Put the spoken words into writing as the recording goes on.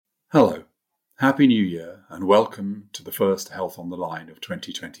Hello, Happy New Year and welcome to the first Health on the Line of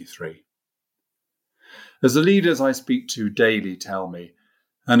 2023. As the leaders I speak to daily tell me,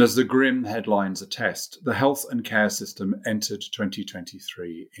 and as the grim headlines attest, the health and care system entered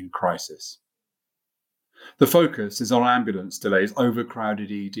 2023 in crisis. The focus is on ambulance delays, overcrowded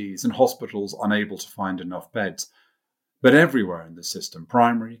EDs and hospitals unable to find enough beds. But everywhere in the system,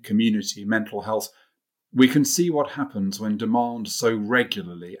 primary, community, mental health, we can see what happens when demand so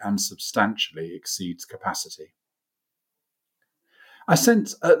regularly and substantially exceeds capacity. I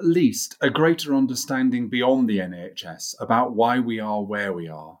sense at least a greater understanding beyond the NHS about why we are where we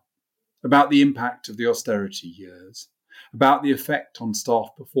are, about the impact of the austerity years, about the effect on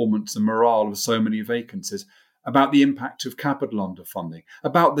staff performance and morale of so many vacancies, about the impact of capital underfunding,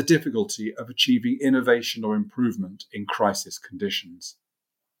 about the difficulty of achieving innovation or improvement in crisis conditions.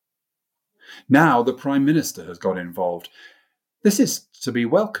 Now the Prime Minister has got involved. This is to be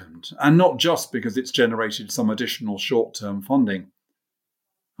welcomed, and not just because it's generated some additional short-term funding.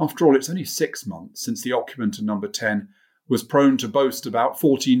 After all, it's only 6 months since the occupant of number 10 was prone to boast about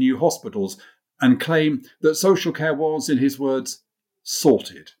 40 new hospitals and claim that social care was, in his words,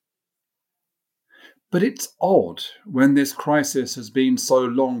 sorted. But it's odd, when this crisis has been so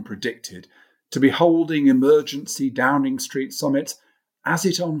long predicted, to be holding emergency Downing Street summits as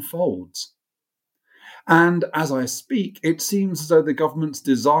it unfolds. And as I speak, it seems as though the government's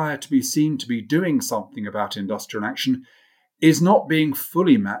desire to be seen to be doing something about industrial action is not being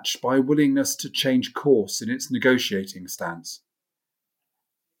fully matched by willingness to change course in its negotiating stance.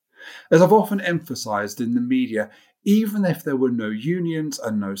 As I've often emphasised in the media, even if there were no unions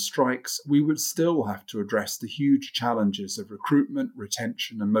and no strikes, we would still have to address the huge challenges of recruitment,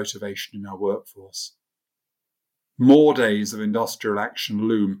 retention and motivation in our workforce. More days of industrial action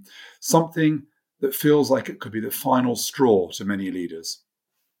loom, something that feels like it could be the final straw to many leaders.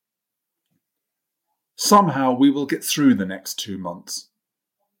 Somehow we will get through the next 2 months,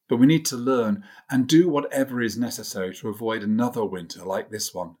 but we need to learn and do whatever is necessary to avoid another winter like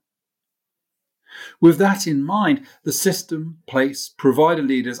this one. With that in mind, the system, place, provider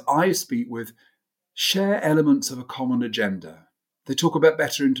leaders I speak with share elements of a common agenda. They talk about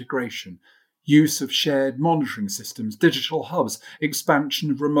better integration, use of shared monitoring systems, digital hubs, expansion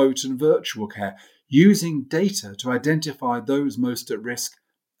of remote and virtual care, using data to identify those most at risk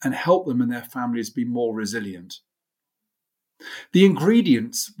and help them and their families be more resilient. The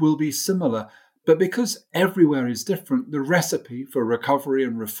ingredients will be similar, but because everywhere is different, the recipe for recovery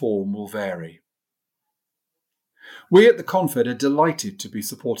and reform will vary. We at the Confed are delighted to be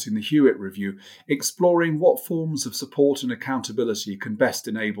supporting the Hewitt Review, exploring what forms of support and accountability can best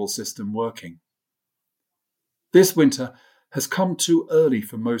enable system working. This winter has come too early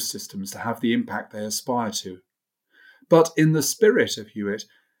for most systems to have the impact they aspire to. But in the spirit of Hewitt,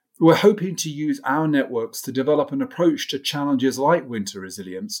 we're hoping to use our networks to develop an approach to challenges like winter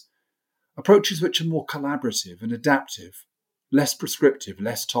resilience, approaches which are more collaborative and adaptive, less prescriptive,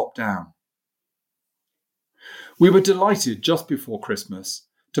 less top-down. We were delighted just before Christmas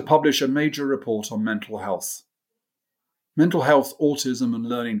to publish a major report on mental health. Mental health, autism and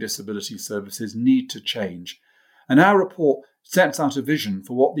learning disability services need to change, and our report sets out a vision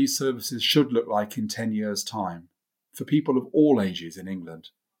for what these services should look like in 10 years' time, for people of all ages in England.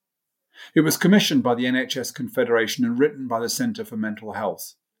 It was commissioned by the NHS Confederation and written by the Centre for Mental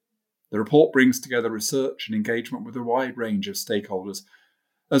Health. The report brings together research and engagement with a wide range of stakeholders,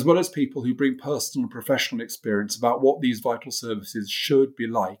 as well as people who bring personal and professional experience about what these vital services should be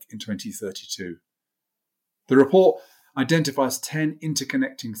like in 2032. The report identifies 10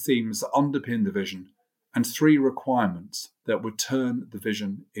 interconnecting themes that underpin the vision and 3 requirements that would turn the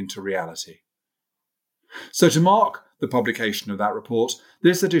vision into reality. So to mark the publication of that report,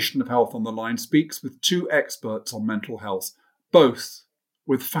 this edition of Health on the Line speaks with 2 experts on mental health, both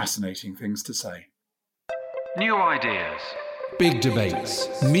with fascinating things to say. New ideas. Big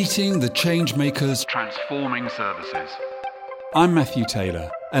debates. Meeting the change makers. Transforming services. I'm Matthew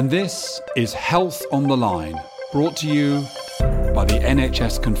Taylor, and this is Health on the Line, brought to you by the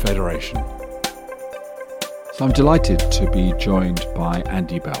NHS Confederation. So I'm delighted to be joined by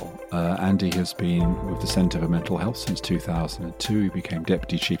Andy Bell. Andy has been with the Centre for Mental Health since 2002. He became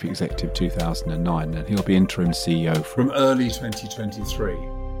Deputy Chief Executive 2009, and he'll be Interim CEO from early 2023.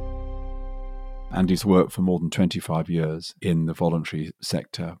 Andy's worked for more than 25 years in the voluntary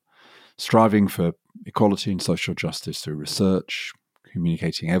sector, striving for equality and social justice through research,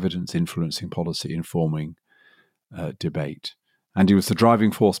 communicating evidence, influencing policy, informing debate. And he was the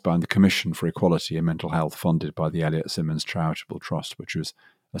driving force behind the Commission for Equality in Mental Health, funded by the Elliott Simmons Charitable Trust, which was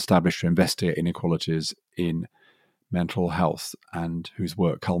established to investigate inequalities in mental health and whose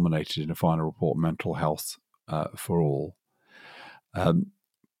work culminated in a final report, Mental Health for All.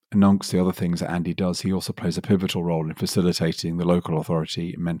 Amongst the other things that Andy does, he also plays a pivotal role in facilitating the local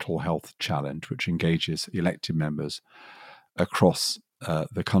authority mental health challenge, which engages elected members across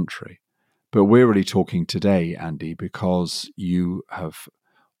the country. But we're really talking today, Andy, because you have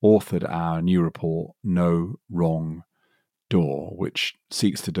authored our new report, No Wrong Door, which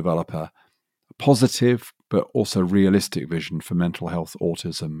seeks to develop a positive but also realistic vision for mental health,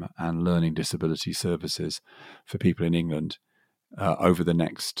 autism and learning disability services for people in England over the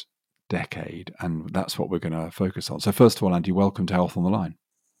next decade. And that's what we're going to focus on. So first of all, Andy, welcome to Health on the Line.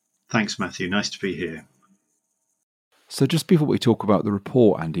 Thanks, Matthew. Nice to be here. So just before we talk about the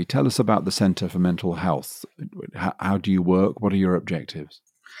report, Andy, tell us about the Centre for Mental Health. How do you work? What are your objectives?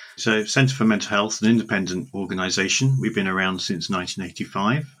 So Centre for Mental Health, an independent organisation. We've been around since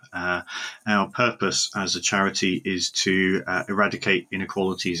 1985. Our purpose as a charity is to eradicate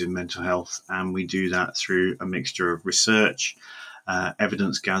inequalities in mental health, and we do that through a mixture of research,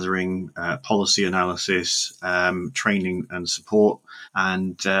 evidence gathering, policy analysis, training and support.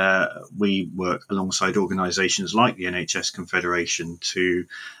 And we work alongside organisations like the NHS Confederation to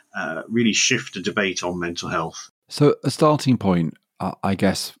really shift the debate on mental health. So a starting point, I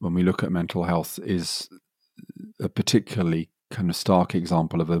guess, when we look at mental health is a particularly kind of stark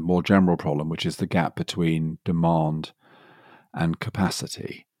example of a more general problem, which is the gap between demand and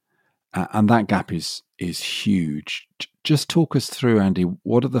capacity. And that gap is huge. Just talk us through, Andy,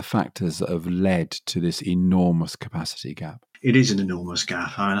 what are the factors that have led to this enormous capacity gap? It is an enormous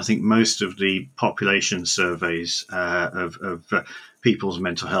gap. And I think most of the population surveys of people's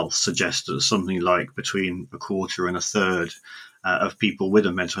mental health suggest that something like between a quarter and a third of people with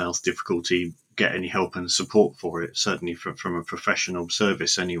a mental health difficulty get any help and support for it, certainly from a professional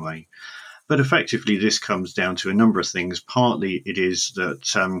service anyway. But effectively, this comes down to a number of things. Partly it is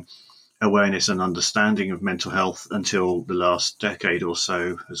that awareness and understanding of mental health until the last decade or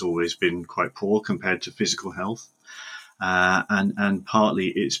so has always been quite poor compared to physical health. And partly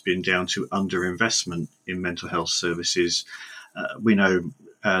it's been down to underinvestment in mental health services. We know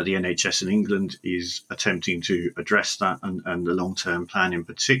the NHS in England is attempting to address that, and the long-term plan in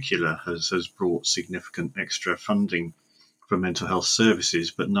particular has brought significant extra funding for mental health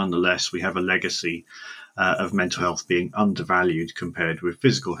services. But nonetheless, we have a legacy of mental health being undervalued compared with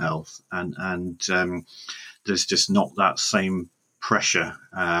physical health. And there's just not that same pressure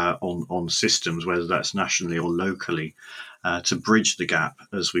on systems, whether that's nationally or locally, to bridge the gap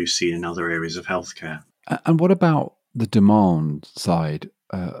as we've seen in other areas of healthcare. And what about the demand side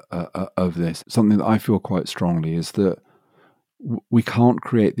of this? Something that I feel quite strongly is that we can't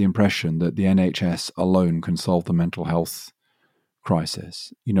create the impression that the NHS alone can solve the mental health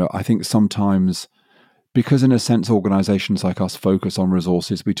crisis. You know, I think sometimes, because in a sense organisations like us focus on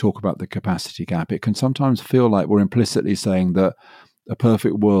resources, we talk about the capacity gap. It can sometimes feel like we're implicitly saying that a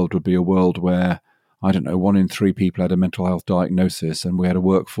perfect world would be a world where, I don't know, 1 in 3 people had a mental health diagnosis and we had a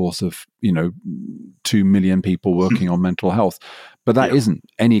workforce of, 2 million people working on mental health. But that isn't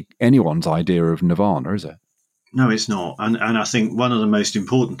anyone's idea of nirvana, is it? No, it's not. And I think one of the most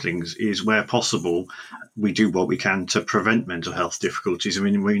important things is, where possible, we do what we can to prevent mental health difficulties. I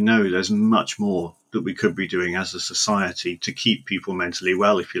mean, we know there's much more that we could be doing as a society to keep people mentally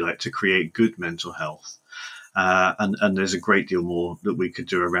well, if you like, to create good mental health. And there's a great deal more that we could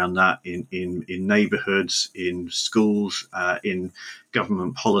do around that in neighbourhoods, in schools, in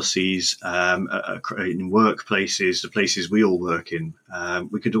government policies, in workplaces, the places we all work in.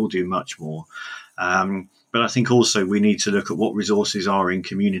 We could all do much more. But I think also we need to look at what resources are in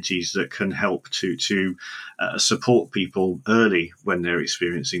communities that can help to support people early when they're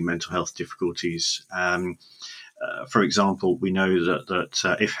experiencing mental health difficulties. For example, we know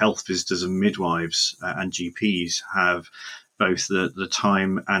that if health visitors and midwives and GPs have both the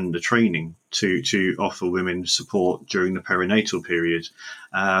time and the training to offer women support during the perinatal period,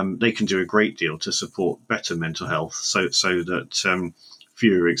 they can do a great deal to support better mental health, so that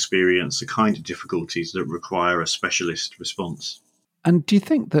fewer experience the kind of difficulties that require a specialist response. And do you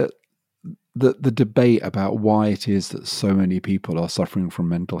think that the debate about why it is that so many people are suffering from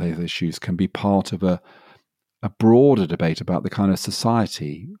mental health issues can be part of a broader debate about the kind of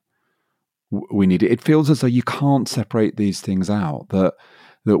society we need? It feels as though you can't separate these things out, that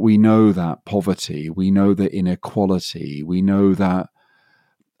we know that poverty, we know that inequality, we know that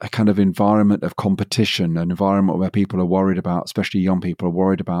a kind of environment of competition, an environment where people are worried about, especially young people are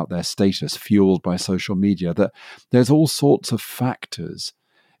worried about their status, fueled by social media, that there's all sorts of factors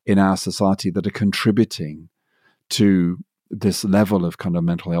in our society that are contributing to this level of kind of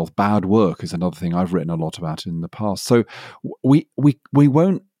mental health. Bad work is another thing I've written a lot about in the past. So we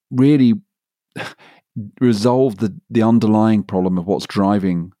won't really resolve the underlying problem of what's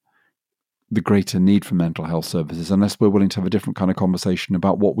driving the greater need for mental health services unless we're willing to have a different kind of conversation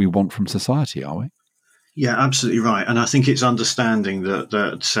about what we want from society, are we? Yeah, absolutely right. And I think it's understanding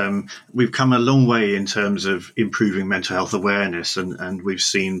that we've come a long way in terms of improving mental health awareness, and we've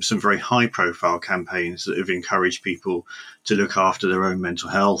seen some very high-profile campaigns that have encouraged people to look after their own mental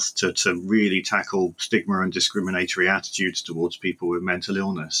health, to really tackle stigma and discriminatory attitudes towards people with mental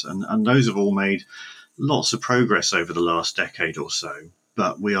illness. And those have all made lots of progress over the last decade or so.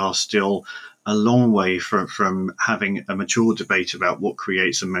 But we are still a long way from having a mature debate about what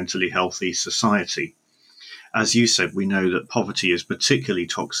creates a mentally healthy society. As you said, we know that poverty is particularly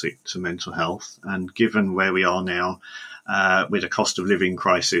toxic to mental health. And given where we are now with a cost of living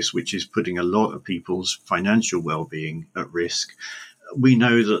crisis, which is putting a lot of people's financial well-being at risk, we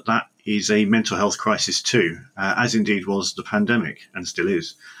know that that is a mental health crisis too, as indeed was the pandemic and still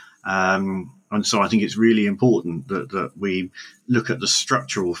is. And so I think it's really important that we look at the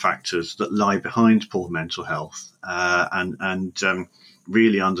structural factors that lie behind poor mental health and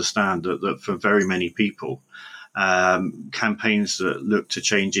really understand that for very many people, campaigns that look to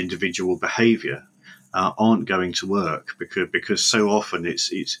change individual behaviour aren't going to work because so often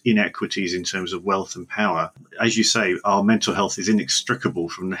it's inequities in terms of wealth and power. As you say, our mental health is inextricable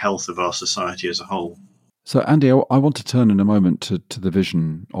from the health of our society as a whole. So, Andy, I want to turn in a moment to the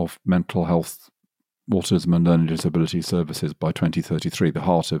vision of mental health, autism and learning disability services by 2033, the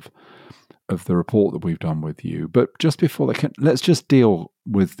heart of the report that we've done with you. But just before that, let's just deal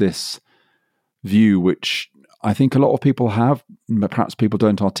with this view, which I think a lot of people have, but perhaps people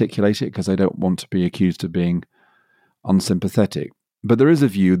don't articulate it because they don't want to be accused of being unsympathetic. But there is a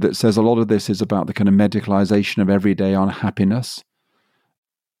view that says a lot of this is about the kind of medicalization of everyday unhappiness.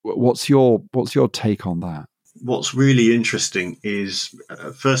 What's your take on that? What's really interesting is,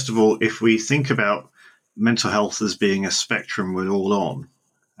 first of all, if we think about mental health as being a spectrum we're all on,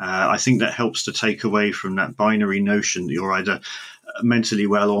 I think that helps to take away from that binary notion that you're either mentally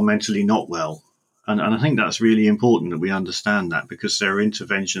well or mentally not well. And I think that's really important that we understand that, because there are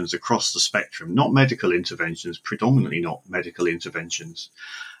interventions across the spectrum, not medical interventions, predominantly not medical interventions,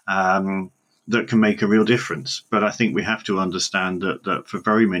 that can make a real difference. But I think we have to understand that for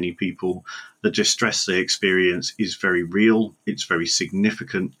very many people, the distress they experience is very real. It's very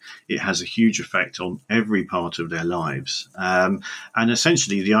significant. It has a huge effect on every part of their lives. And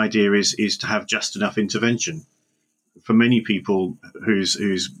essentially, the idea is to have just enough intervention. For many people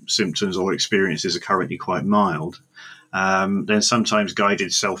whose symptoms or experiences are currently quite mild, then sometimes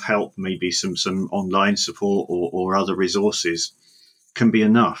guided self-help, maybe some online support or other resources, can be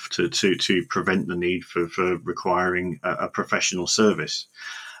enough to prevent the need for requiring a professional service.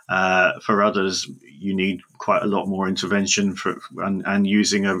 For others, you need quite a lot more intervention and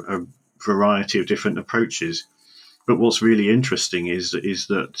using a variety of different approaches. But what's really interesting is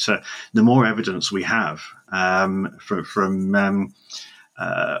that the more evidence we have from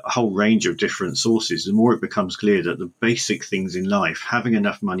a whole range of different sources, the more it becomes clear that the basic things in life, having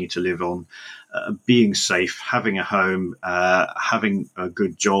enough money to live on, being safe, having a home, having a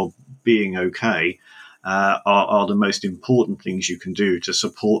good job, being okay, are the most important things you can do to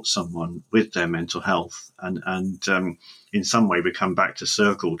support someone with their mental health and in some way we come back to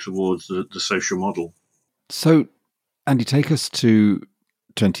circle towards the social model. So, Andy, take us to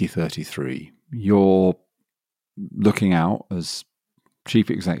 2033. You're looking out as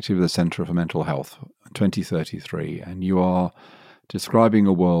Chief Executive of the Centre for Mental Health, 2033, and you are describing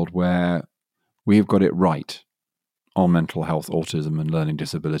a world where we've got it right on mental health, autism and learning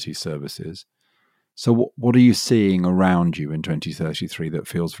disability services. So what are you seeing around you in 2033 that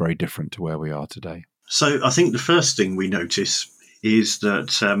feels very different to where we are today? So I think the first thing we notice is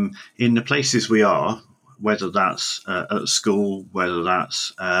that in the places we are, whether that's at school, whether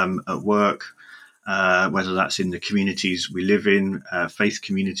that's at work, whether that's in the communities we live in, faith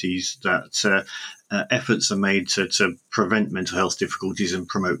communities, that efforts are made to prevent mental health difficulties and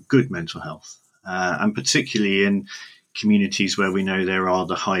promote good mental health. And particularly in communities where we know there are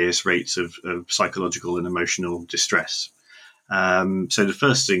the highest rates of psychological and emotional distress. So the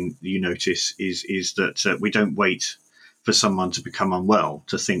first thing you notice is that we don't wait for someone to become unwell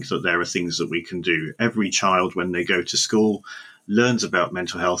to think that there are things that we can do. Every child, when they go to school, learns about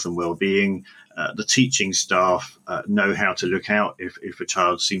mental health and well-being. The teaching staff know how to look out if a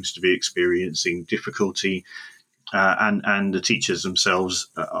child seems to be experiencing difficulty. And the teachers themselves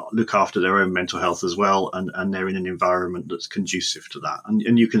look after their own mental health as well, and they're in an environment that's conducive to that.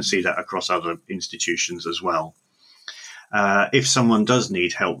 And you can see that across other institutions as well. If someone does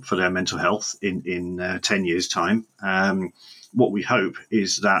need help for their mental health in 10 years' time, what we hope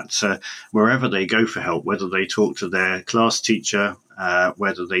is that wherever they go for help, whether they talk to their class teacher,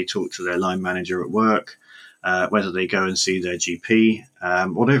 whether they talk to their line manager at work, whether they go and see their GP,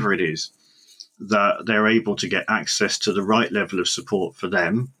 whatever it is, that they're able to get access to the right level of support for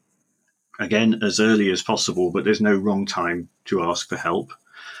them, again, as early as possible, but there's no wrong time to ask for help.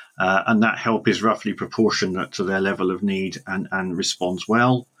 And that help is roughly proportionate to their level of need and responds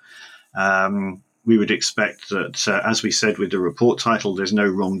well. We would expect that, as we said with the report title, there's no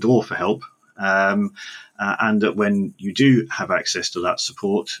wrong door for help. And that when you do have access to that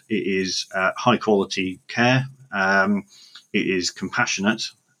support, it is high quality care. It is compassionate,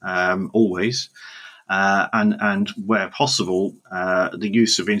 always. And where possible, the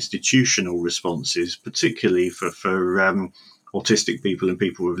use of institutional responses, particularly for autistic people and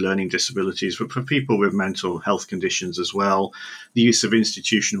people with learning disabilities, but for people with mental health conditions as well, the use of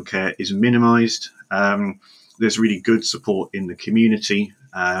institutional care is minimised. There's really good support in the community,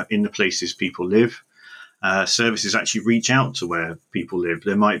 in the places people live. Services actually reach out to where people live.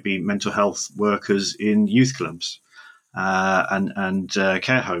 There might be mental health workers in youth clubs and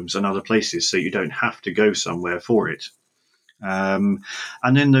care homes and other places, so you don't have to go somewhere for it. And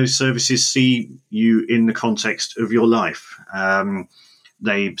then those services see you in the context of your life.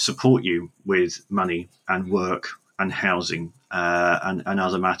 They support you with money and work and housing and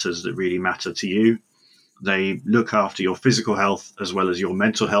other matters that really matter to you. They look after your physical health as well as your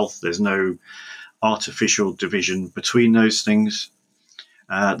mental health. There's no artificial division between those things.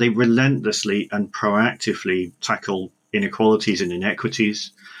 They relentlessly and proactively tackle inequalities and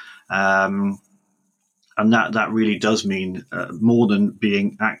inequities. And that really does mean more than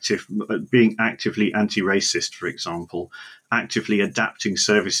being actively anti-racist, for example, actively adapting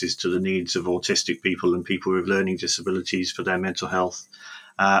services to the needs of autistic people and people with learning disabilities for their mental health,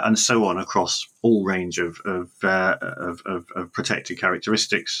 and so on across all range of protected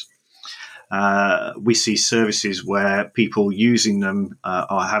characteristics. We see services where people using them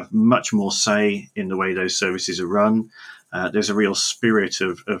have much more say in the way those services are run. There's a real spirit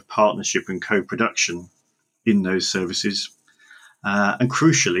of partnership and co-production in those services. And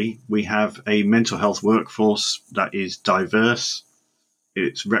crucially, we have a mental health workforce that is diverse.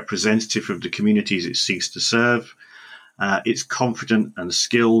 It's representative of the communities it seeks to serve. It's confident and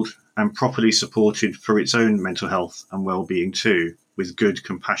skilled and properly supported for its own mental health and well-being too, with good,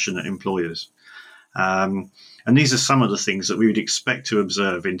 compassionate employers. And these are some of the things that we would expect to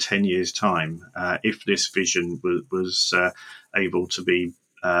observe in 10 years' time if this vision was able to be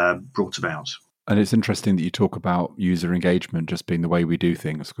brought about. And it's interesting that you talk about user engagement just being the way we do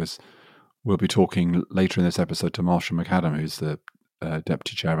things, because we'll be talking later in this episode to Marsha McAdam, who's the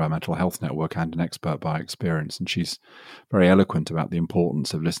Deputy Chair of our Mental Health Network and an expert by experience. And she's very eloquent about the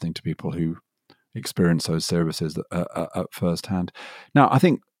importance of listening to people who experience those services at first hand. Now, I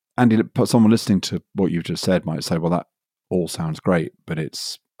think, Andy, someone listening to what you've just said might say, well, that all sounds great, but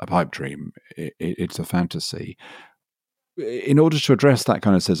it's a pipe dream. It's a fantasy. In order to address that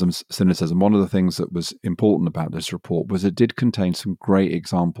kind of cynicism, one of the things that was important about this report was it did contain some great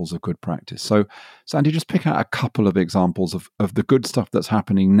examples of good practice. So, Sandy, just pick out a couple of examples of the good stuff that's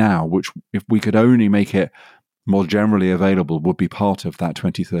happening now, which, if we could only make it more generally available, would be part of that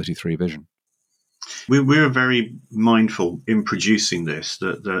 2033 vision. We were very mindful in producing this,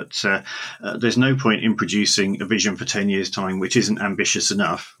 that there's no point in producing a vision for 10 years' time which isn't ambitious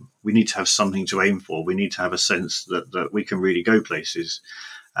enough. We need to have something to aim for. We need to have a sense that we can really go places.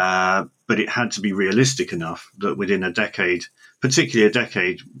 But it had to be realistic enough that within a decade, particularly a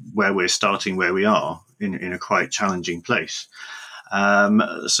decade where we're starting where we are, in a quite challenging place.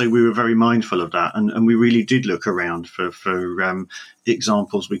 So we were very mindful of that, and we really did look around for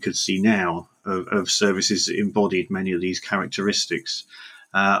examples we could see now of services that embodied many of these characteristics.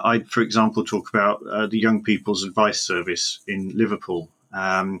 I'd, for example, talk about the Young People's Advice Service in Liverpool.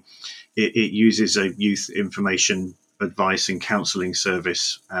 It uses a youth information advice and counselling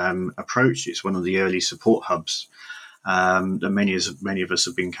service approach. It's one of the early support hubs that many of us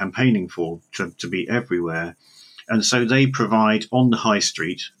have been campaigning for to be everywhere. And so they provide on the high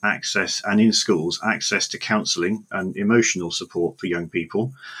street access, and in schools access to counselling and emotional support for young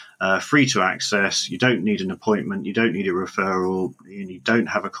people, free to access. You don't need an appointment, you don't need a referral, you don't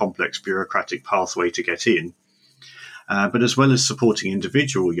have a complex bureaucratic pathway to get in. But as well as supporting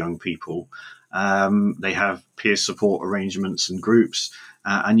individual young people, they have peer support arrangements and groups,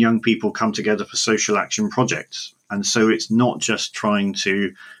 and young people come together for social action projects. And so it's not just trying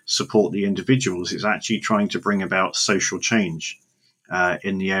to support the individuals, it's actually trying to bring about social change.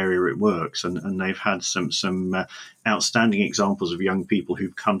 in the area it works, and they've had some outstanding examples of young people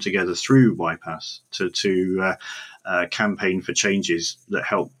who've come together through YPAS to campaign for changes that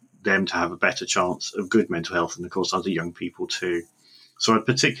help them to have a better chance of good mental health, and of course other young people too. So I'd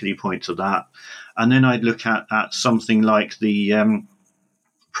particularly point to that. And then I'd look at something like the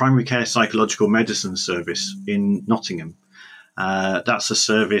Primary Care Psychological Medicine Service in Nottingham. That's a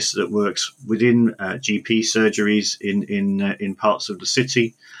service that works within GP surgeries in parts of the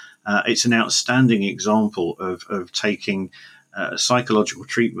city. It's an outstanding example of taking psychological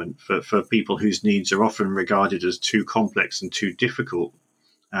treatment for people whose needs are often regarded as too complex and too difficult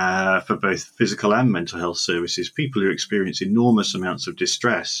for both physical and mental health services, people who experience enormous amounts of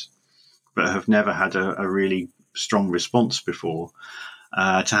distress but have never had a really strong response before,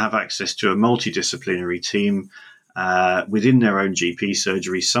 to have access to a multidisciplinary team within their own GP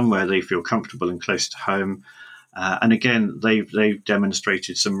surgery, somewhere they feel comfortable and close to home. And again, they've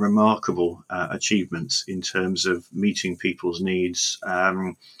demonstrated some remarkable achievements in terms of meeting people's needs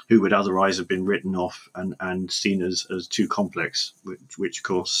who would otherwise have been written off and seen as too complex, which of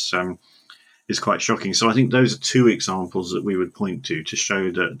course is quite shocking. So I think those are two examples that we would point to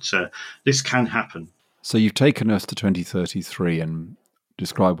show that this can happen. So you've taken us to 2033 and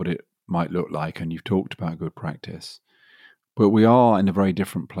described what it might look like, and you've talked about good practice. But we are in a very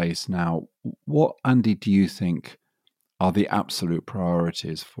different place now. What, Andy, do you think are the absolute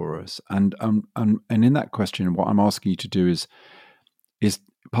priorities for us? And in that question, what I'm asking you to do is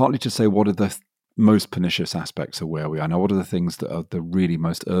partly to say what are the most pernicious aspects of where we are now. What are the things that are the really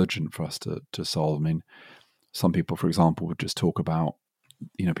most urgent for us to solve? I mean, some people, for example, would just talk about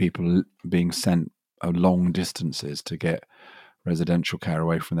people being sent long distances to get residential care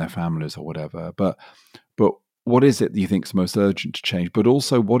away from their families or whatever. But what is it that you think is most urgent to change? But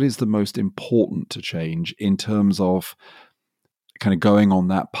also, what is the most important to change in terms of kind of going on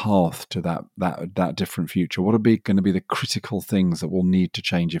that path to that different future? What are going to be the critical things that we'll need to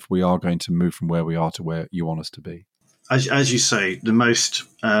change if we are going to move from where we are to where you want us to be? As you say, the most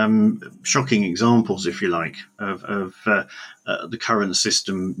shocking examples, if you like, of the current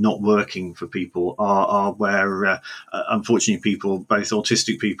system not working for people are where, unfortunately, people, both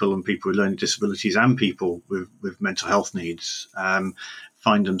autistic people and people with learning disabilities and people with mental health needs,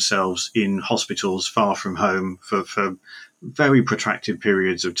 find themselves in hospitals far from home for very protracted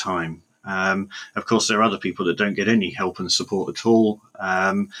periods of time. Of course, there are other people that don't get any help and support at all.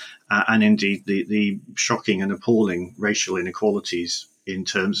 And indeed, the shocking and appalling racial inequalities in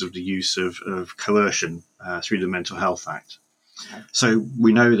terms of the use of coercion through the Mental Health Act. So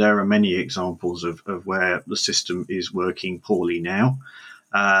we know there are many examples of where the system is working poorly now.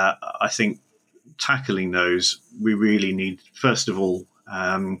 I think tackling those, we really need, first of all,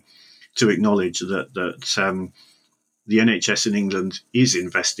 to acknowledge that the NHS in England is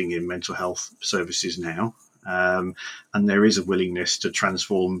investing in mental health services now, and there is a willingness to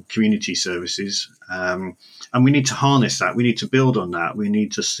transform community services. And we need to harness that. We need to build on that. We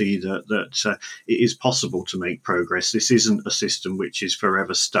need to see that it is possible to make progress. This isn't a system which is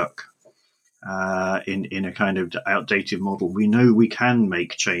forever stuck in a kind of outdated model. We know we can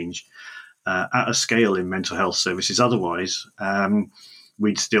make change at a scale in mental health services. Otherwise,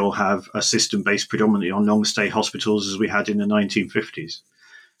 we'd still have a system based predominantly on long-stay hospitals as we had in the 1950s.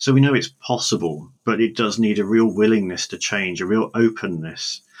 So we know it's possible, but it does need a real willingness to change, a real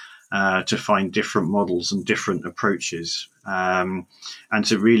openness to find different models and different approaches, and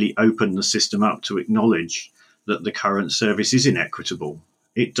to really open the system up to acknowledge that the current service is inequitable.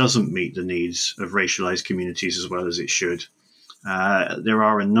 It doesn't meet the needs of racialized communities as well as it should. There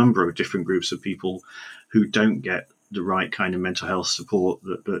are a number of different groups of people who don't get the right kind of mental health support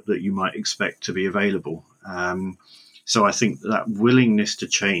that you might expect to be available. So I think that willingness to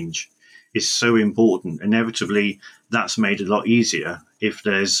change is so important. Inevitably, that's made a lot easier if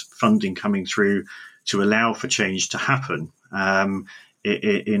there's funding coming through to allow for change to happen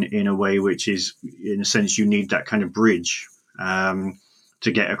in a way which is, in a sense, you need that kind of bridge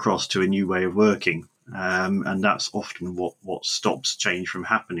to get across to a new way of working. And that's often what stops change from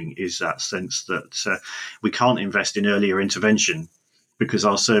happening, is that sense that we can't invest in earlier intervention because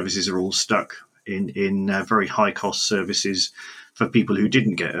our services are all stuck in very high cost services for people who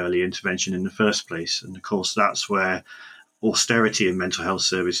didn't get early intervention in the first place. And of course, that's where austerity in mental health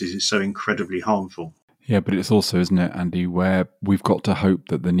services is so incredibly harmful. Yeah, but it's also, isn't it, Andy, where we've got to hope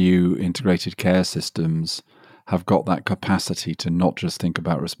that the new integrated care systems have got that capacity to not just think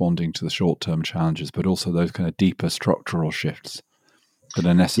about responding to the short-term challenges, but also those kind of deeper structural shifts that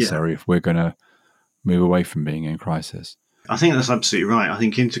are necessary if we're going to move away from being in crisis. I think that's absolutely right. I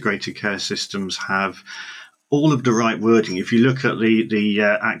think integrated care systems have all of the right wording. If you look at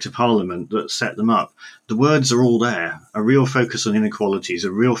the Act of Parliament that set them up, the words are all there. A real focus on inequalities,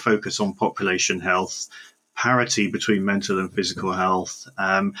 a real focus on population health, parity between mental and physical health,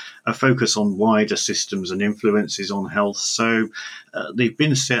 a focus on wider systems and influences on health. So they've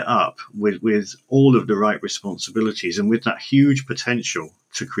been set up with all of the right responsibilities and with that huge potential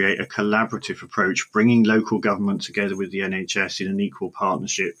to create a collaborative approach, bringing local government together with the NHS in an equal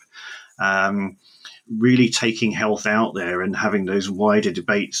partnership, really taking health out there and having those wider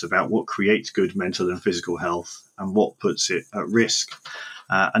debates about what creates good mental and physical health and what puts it at risk,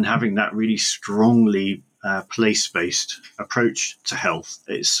 and having that really strongly place-based approach to health.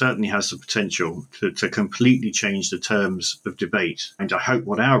 It certainly has the potential to completely change the terms of debate. And I hope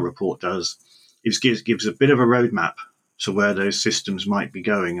what our report does is gives a bit of a roadmap to where those systems might be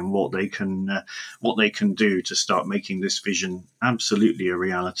going and what they can do to start making this vision absolutely a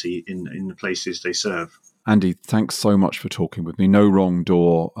reality in the places they serve. Andy, thanks so much for talking with me. No Wrong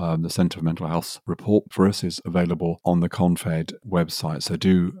Door, the Centre for Mental Health report for us is available on the Confed website, so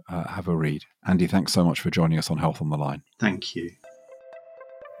do have a read. Andy, thanks so much for joining us on Health on the Line. Thank you.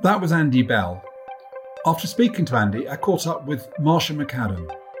 That was Andy Bell. After speaking to Andy, I caught up with Marsha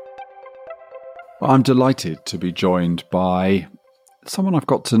McAdam. Well, I'm delighted to be joined by someone I've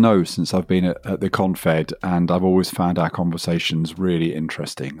got to know since I've been at the Confed, and I've always found our conversations really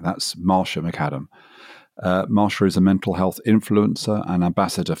interesting. That's Marsha McAdam. Marsha is a mental health influencer and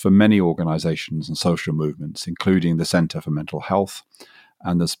ambassador for many organisations and social movements, including the Centre for Mental Health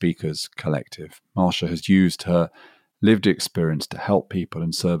and the Speakers Collective. Marsha has used her lived experience to help people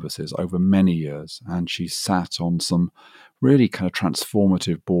and services over many years, and she's sat on some really kind of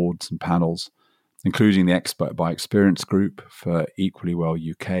transformative boards and panels, including the Expert by Experience group for Equally Well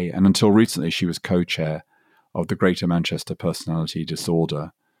UK, and until recently she was co-chair of the Greater Manchester Personality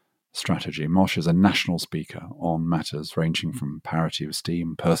Disorder Strategy. Marsha is a national speaker on matters ranging from parity of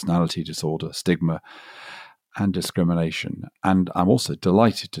esteem, personality disorder, stigma and discrimination. And I'm also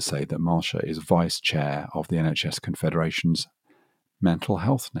delighted to say that Marsha is vice chair of the NHS Confederation's Mental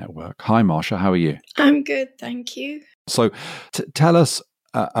Health Network. Hi Marsha, how are you? I'm good, thank you. So tell us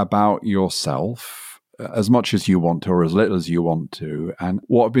about yourself, as much as you want to or as little as you want to, and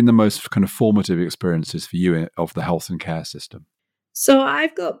what have been the most kind of formative experiences for you of the health and care system? So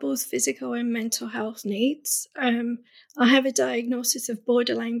I've got both physical and mental health needs. I have a diagnosis of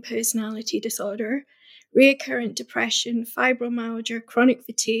borderline personality disorder, recurrent depression, fibromyalgia, chronic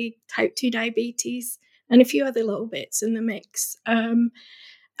fatigue, type 2 diabetes, and a few other little bits in the mix.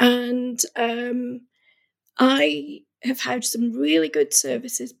 I have had some really good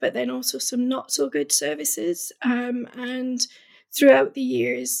services, but then also some not so good services. And throughout the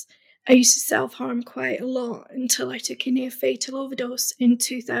years, I used to self-harm quite a lot until I took a near-fatal overdose in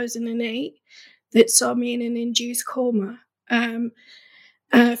 2008 that saw me in an induced coma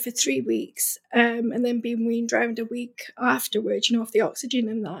for 3 weeks, and then being weaned round a week afterwards, off the oxygen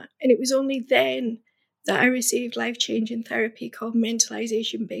and that. And it was only then that I received life-changing therapy called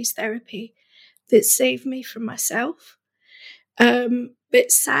mentalization-based therapy that saved me from myself.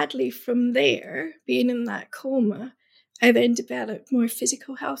 But sadly, from there, being in that coma, I then developed more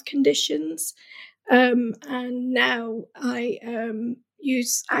physical health conditions, and now I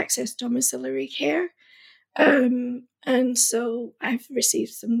use Access Domiciliary Care. And so I've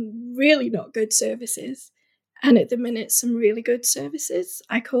received some really not good services, and at the minute some really good services.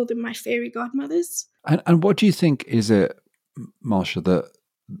 I call them my fairy godmothers. And what do you think is it, Marsha,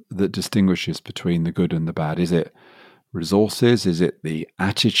 that distinguishes between the good and the bad? Is it resources? Is it the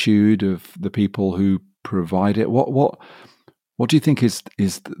attitude of the people who provide it? What do you think is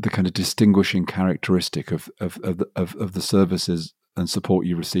the kind of distinguishing characteristic of the services and support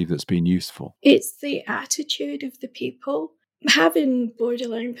you receive that's been useful? It's the attitude of the people. Having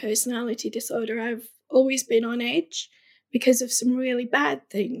borderline personality disorder, I've always been on edge because of some really bad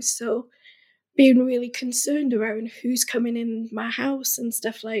things. So being really concerned around who's coming in my house and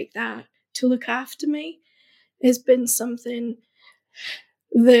stuff like that to look after me has been something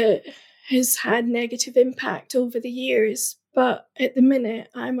that has had negative impact over the years. But at the minute,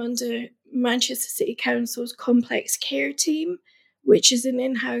 I'm under Manchester City Council's complex care team, which is an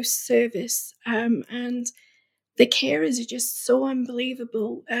in-house service. And the carers are just so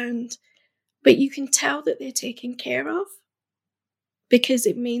unbelievable. But you can tell that they're taken care of because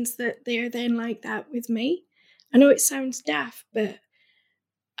it means that they're then like that with me. I know it sounds daft, but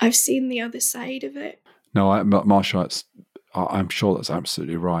I've seen the other side of it. No, Marsha, I'm sure that's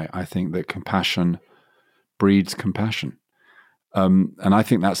absolutely right. I think that compassion breeds compassion. And I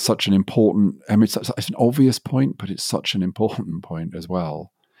think that's such an important, it's an obvious point, but it's such an important point as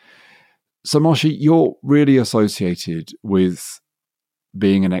well. So, Marsha, you're really associated with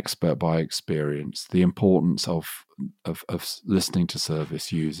being an expert by experience, the importance of listening to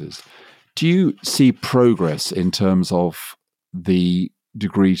service users. Do you see progress in terms of the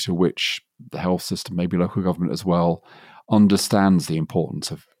degree to which the health system, maybe local government as well, understands the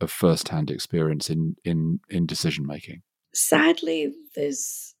importance of first-hand experience in decision making? Sadly,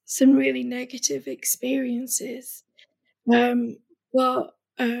 there's some really negative experiences. But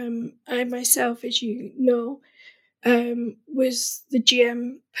I myself, as you know, was the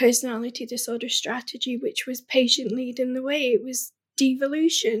GM personality disorder strategy, which was patient leading the way. It was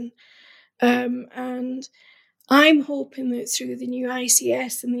devolution. And I'm hoping that through the new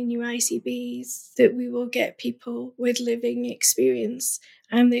ICS and the new ICBs that we will get people with living experience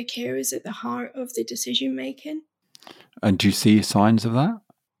and their carers at the heart of the decision making. And do you see signs of that?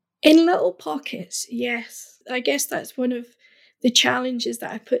 In little pockets, yes. I guess that's one of the challenges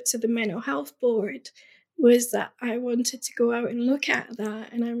that I put to the mental health board, was that I wanted to go out and look at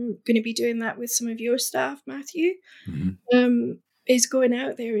that. And I'm going to be doing that with some of your staff, Matthew, is going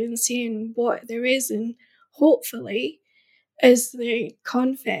out there and seeing what there is. And hopefully, as the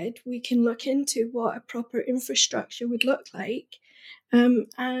Confed, we can look into what a proper infrastructure would look like.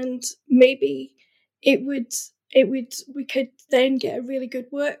 And maybe we could then get a really good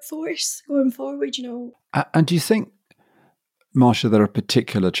workforce going forward, you know. And do you think, Marsha, there are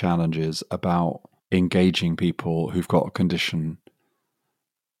particular challenges about engaging people who've got a condition,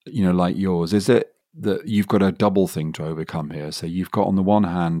 you know, like yours? Is it that you've got a double thing to overcome here? So you've got, on the one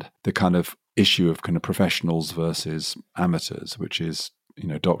hand, the kind of issue of kind of professionals versus amateurs, which is, you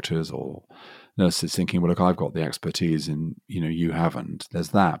know, doctors or nurses thinking, well, look, I've got the expertise and, you know, you haven't. There's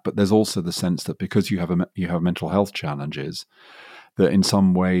that. But there's also the sense that because you have mental health challenges, that in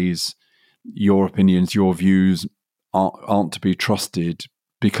some ways your opinions, your views aren't to be trusted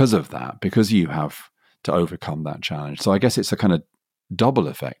because of that, because you have to overcome that challenge. So I guess it's a kind of double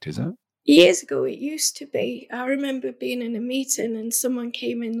effect, is it? Years ago, it used to be. I remember being in a meeting and someone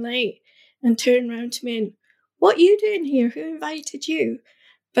came in late and turned around to me and, what are you doing here? Who invited you?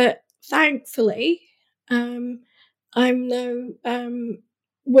 But thankfully, I'm now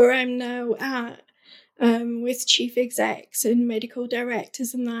where I'm now at with chief execs and medical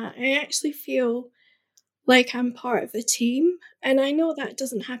directors and that. I actually feel like I'm part of the team. And I know that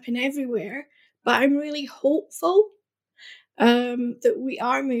doesn't happen everywhere, but I'm really hopeful that we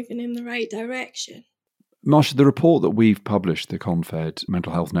are moving in the right direction. Marsha, the report that we've published, the Confed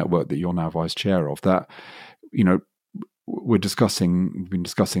Mental Health Network that you're now vice chair of, that, you know, we've been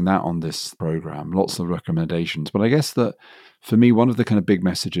discussing that on this program, lots of recommendations. But I guess that for me, one of the kind of big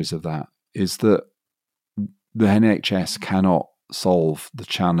messages of that is that the NHS cannot solve the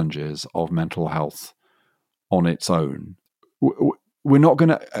challenges of mental health on its own. We're not going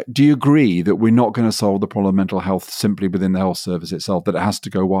to. Do you agree that we're not going to solve the problem of mental health simply within the health service itself, that it has to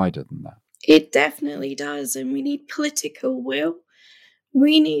go wider than that? It definitely does. And we need political will.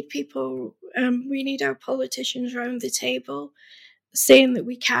 We need people, we need our politicians around the table saying that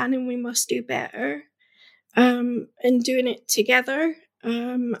we can and we must do better, and doing it together.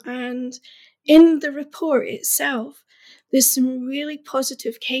 And in the report itself, there's some really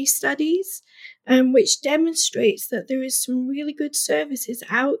positive case studies, which demonstrates that there is some really good services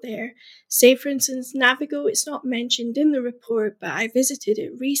out there. Say, for instance, Navigo, it's not mentioned in the report, but I visited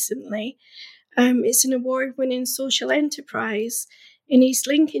it recently. It's an award-winning social enterprise in East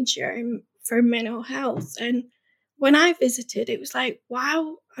Lincolnshire for mental health. And when I visited, it was like,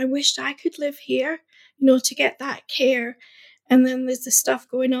 wow, I wished I could live here, you know, to get that care. And then there's the stuff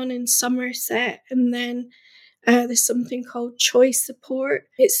going on in Somerset. And then there's something called Choice Support.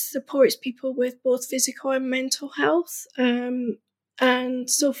 It supports people with both physical and mental health. And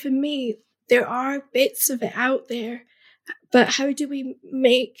so for me, there are bits of it out there. But how do we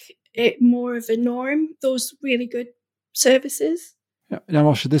make it more of a norm, those really good services? Yeah. Now,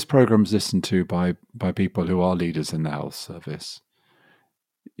 Marsha, this program is listened to by people who are leaders in the health service.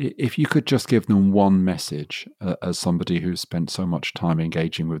 If you could just give them one message as somebody who's spent so much time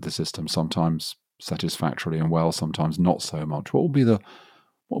engaging with the system, sometimes satisfactorily and well, sometimes not so much, what would be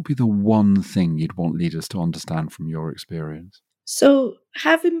the one thing you'd want leaders to understand from your experience? So,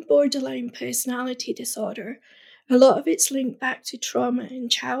 having borderline personality disorder, a lot of it's linked back to trauma in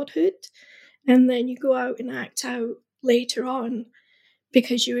childhood, and then you go out and act out later on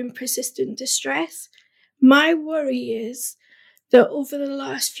because you're in persistent distress. My worry is that over the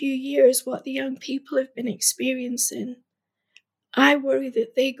last few years, what the young people have been experiencing, I worry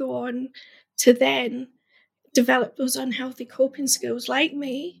that they go on to then develop those unhealthy coping skills like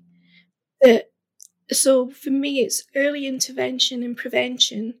me. So for me, it's early intervention and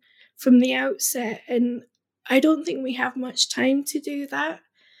prevention from the outset, and I don't think we have much time to do that.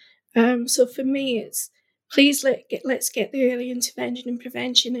 So for me, it's please let's get the early intervention and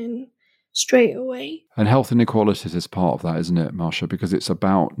prevention in straight away. And health inequalities is part of that, isn't it, Marsha? Because it's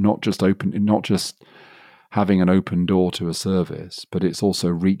about not just having an open door to a service, but it's also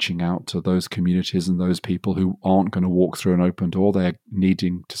reaching out to those communities and those people who aren't going to walk through an open door. They're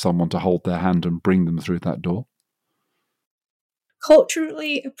needing someone to hold their hand and bring them through that door.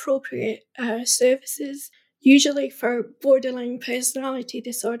 Culturally appropriate services, usually for borderline personality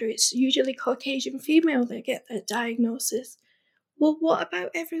disorder, it's usually Caucasian female that get that diagnosis. Well, what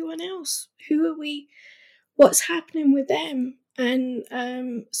about everyone else? Who are we? What's happening with them? And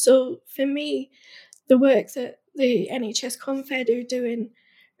so for me, the work that the NHS Confed are doing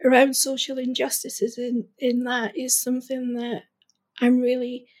around social injustices in that is something that I'm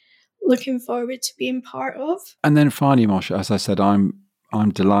really looking forward to being part of. And then finally, Marsha, as I said, I'm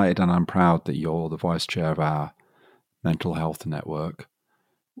delighted and I'm proud that you're the vice chair of our mental health network.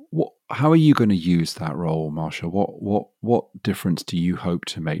 How are you going to use that role, Marsha? What difference do you hope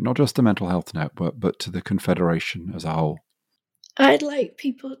to make, not just the mental health network, but to the Confederation as a whole? I'd like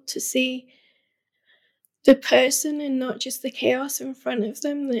people to see the person and not just the chaos in front of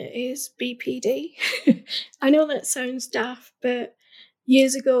them that is BPD. I know that sounds daft, but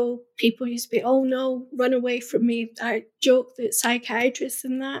years ago, people used to be, oh no, run away from me. I joke that psychiatrists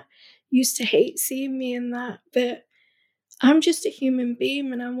and that used to hate seeing me in that, but I'm just a human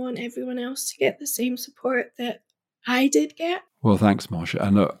being and I want everyone else to get the same support that I did get. Well, thanks, Marsha.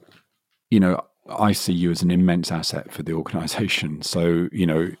 And look, I see you as an immense asset for the organisation. So,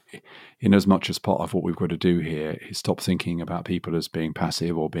 in as much as part of what we've got to do here is stop thinking about people as being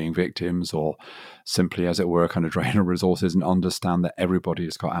passive or being victims or simply, as it were, a kind of drain of resources, and understand that everybody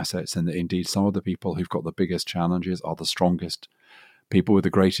has got assets and that indeed some of the people who've got the biggest challenges are the strongest people with the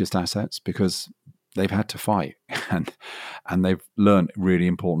greatest assets because they've had to fight and they've learned really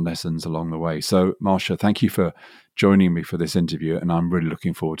important lessons along the way. So, Marsha, thank you for joining me for this interview, and I'm really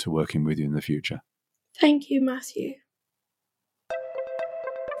looking forward to working with you in the future. Thank you, Matthew.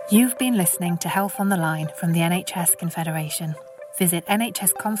 You've been listening to Health on the Line from the NHS Confederation. Visit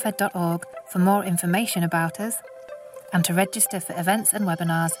nhsconfed.org for more information about us and to register for events and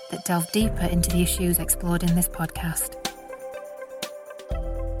webinars that delve deeper into the issues explored in this podcast.